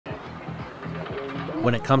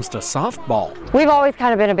When it comes to softball, we've always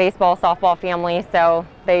kind of been a baseball, softball family, so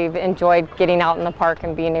they've enjoyed getting out in the park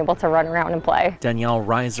and being able to run around and play. Danielle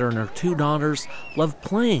Reiser and her 2 daughters love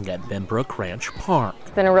playing at Benbrook Ranch Park.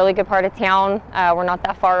 It's in a really good part of town. We're not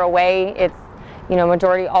that far away. It's,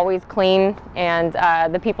 majority always clean, and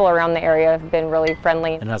the people around the area have been really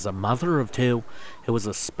friendly. And as a mother of 2, it was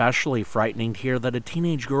especially frightening to hear that a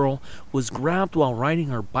teenage girl was grabbed while riding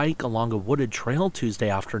her bike along a wooded trail Tuesday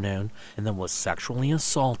afternoon and then was sexually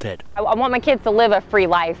assaulted. I want my kids to live a free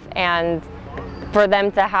life, and for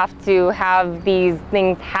them to have these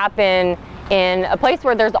things happen in a place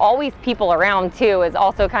where there's always people around too is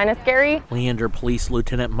also kind of scary. Leander Police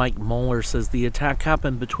Lieutenant Mike Moeller says the attack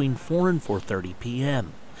happened between 4 and 4:30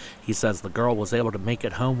 p.m. He says the girl was able to make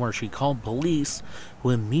it home where she called police, who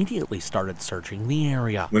immediately started searching the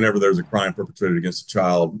area. Whenever there's a crime perpetrated against a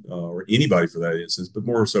child, or anybody for that instance, but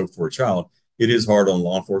more so for a child, it is hard on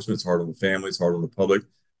law enforcement, it's hard on the family, it's hard on the public,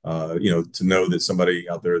 to know that somebody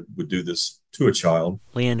out there would do this to a child.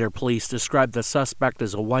 Leander Police described the suspect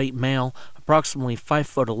as a white male, approximately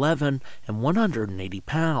 5'11" and 180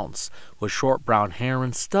 pounds, with short brown hair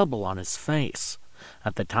and stubble on his face.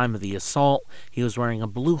 At the time of the assault, he was wearing a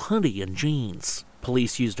blue hoodie and jeans.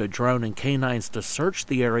 Police used a drone and canines to search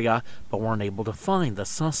the area, but weren't able to find the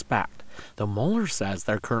suspect, though Moeller says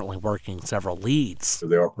they're currently working several leads. So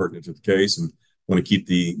they are pertinent to the case and want to keep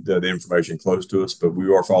the information close to us, but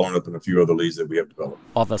we are following up on a few other leads that we have developed.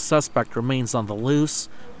 While the suspect remains on the loose,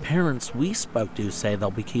 parents we spoke to say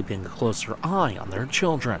they'll be keeping a closer eye on their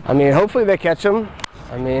children. Hopefully they catch him.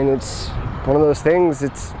 It's one of those things,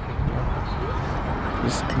 just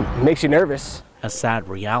makes you nervous. A sad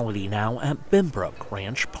reality now at Benbrook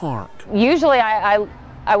Ranch Park. Usually I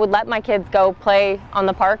would let my kids go play on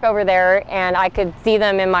the park over there and I could see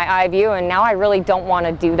them in my eye view, and now I really don't want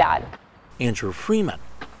to do that. Andrew Freeman,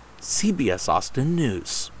 CBS Austin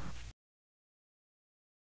News.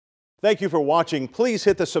 Thank you for watching. Please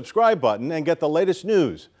hit the subscribe button and get the latest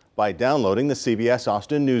news by downloading the CBS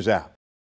Austin News app.